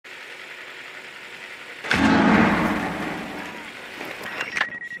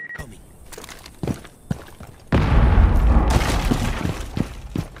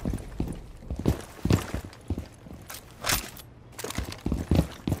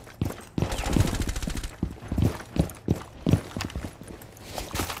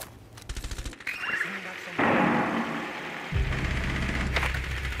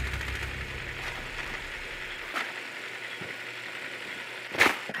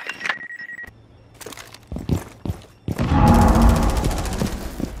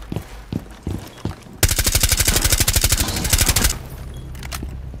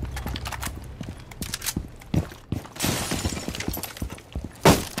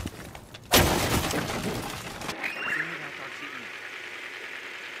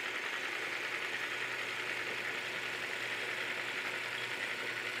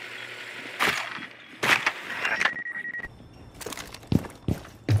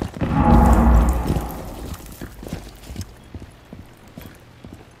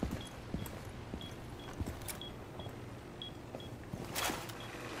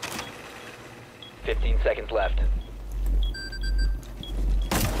Seconds left.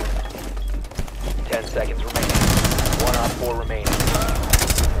 10 seconds remaining. One Op 4 remaining.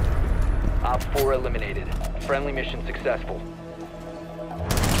 Op 4 eliminated. Friendly mission successful.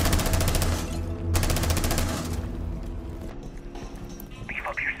 Beef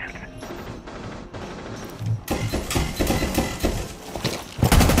up yourself.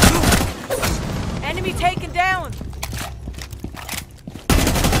 Enemy taken down!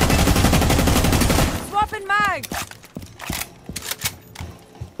 Swapping mags!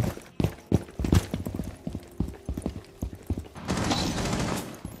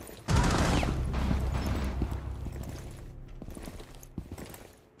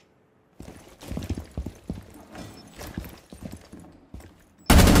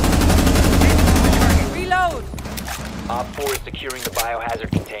 Reload! Op 4 is securing the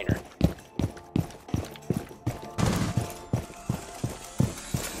biohazard container.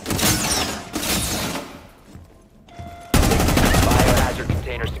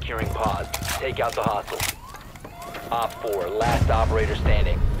 Securing pause. Take out the hostiles. Op 4, last operator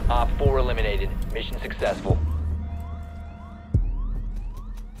standing. Op 4 eliminated. Mission successful.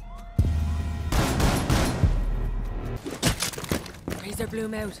 Razor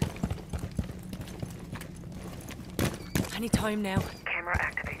bloom out. Any time now. Camera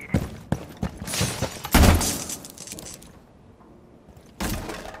activated.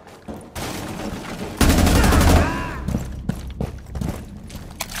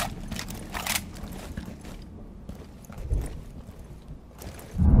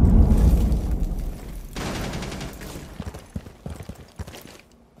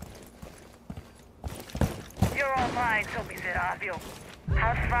 You're all mine, so mi serafio.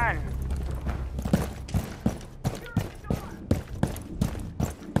 Have fun.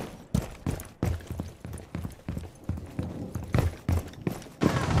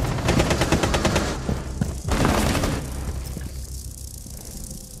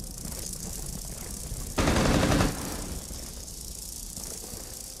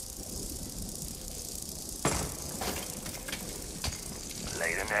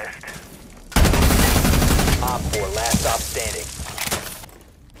 Lay the nest. Op 4, last stop standing.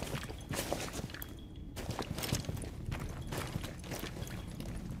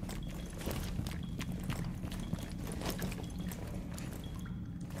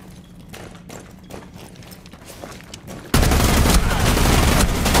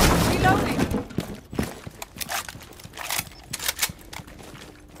 Reloading!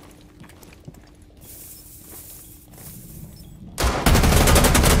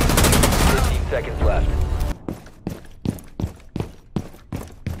 15 seconds left.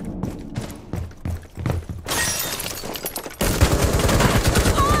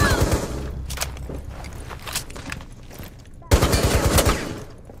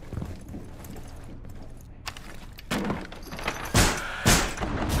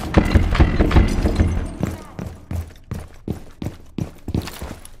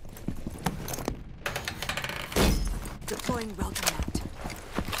 Deploying welcome mat.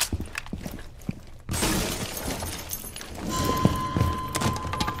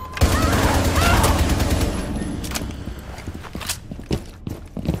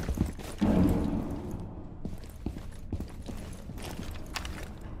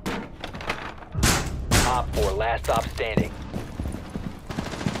 Op 4, last stop standing.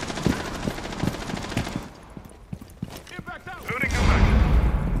 Loading new mag.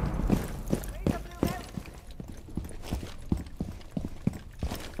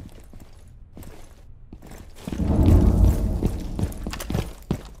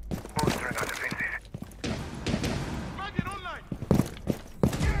 Bolstering our defenses. Magnet online.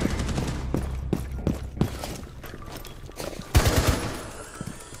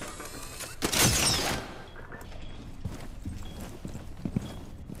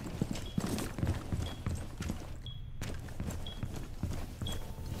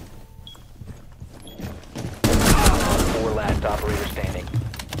 Op 4, last operator standing.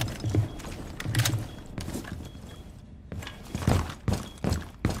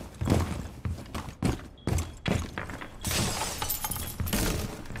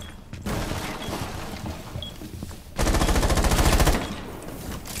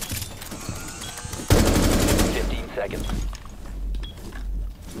 Seconds.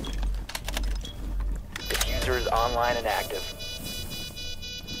 diffuser is online and active.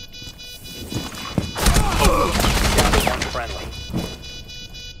 Down to one friendly.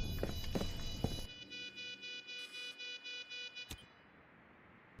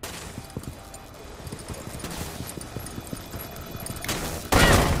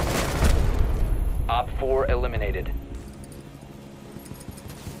 Op 4 eliminated.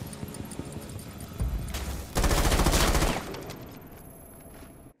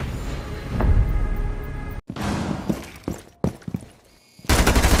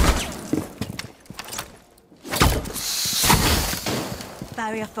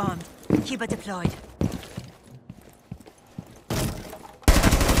 Barrier formed. Cuba deployed.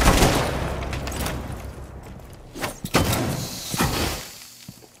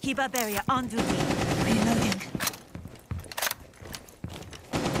 Cuba barrier on duty. Reloading.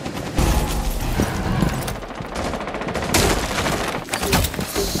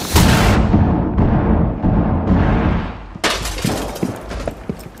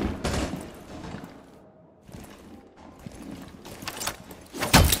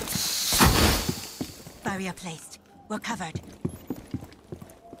 Barrier placed. We're covered.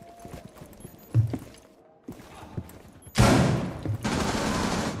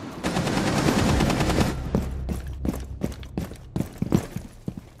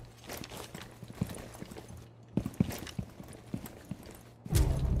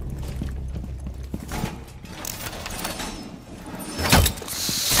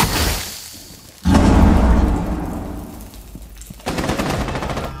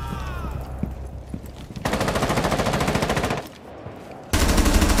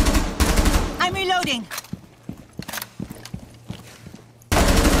 Reloading.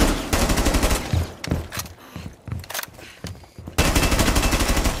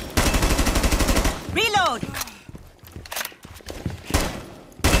 Reload.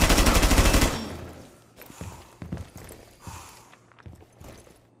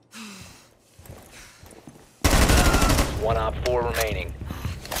 One Op 4 remaining.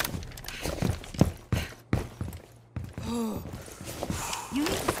 You need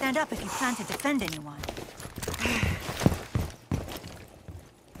to stand up if you plan to defend anyone.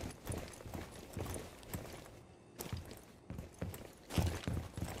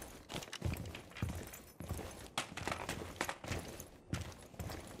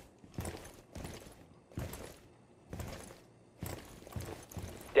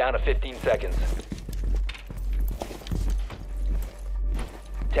 Down to 15 seconds.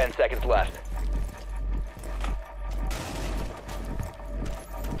 10 seconds left.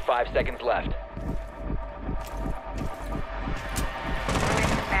 5 seconds left.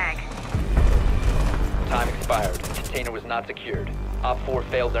 Bag. Time expired. Container was not secured. Op 4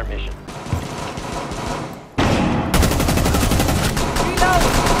 failed their mission.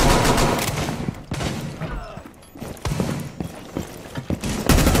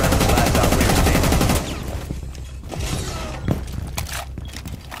 Last operator standing.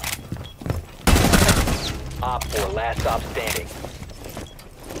 Op 4, last stop standing.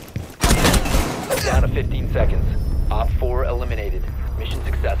 Down to 15 seconds. Op 4 eliminated. Mission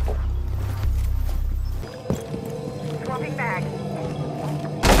successful. Swapping bag.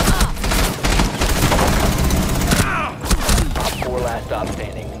 Op 4 last stop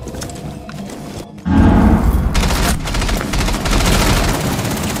standing.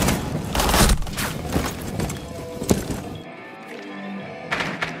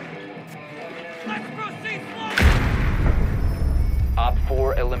 Op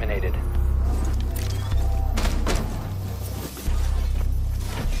 4 eliminated.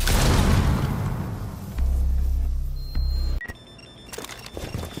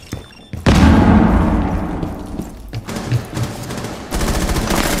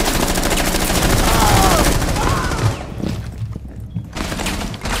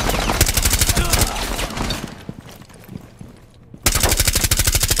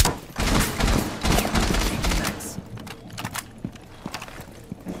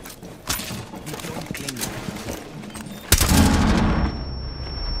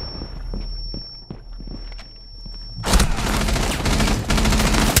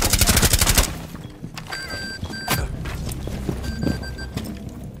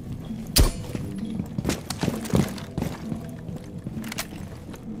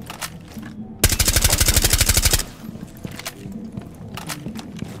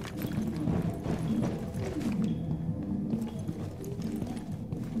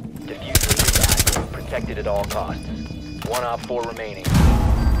 Protected at all costs. One Op 4 remaining.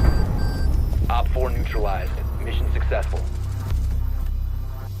 Op 4 neutralized. Mission successful.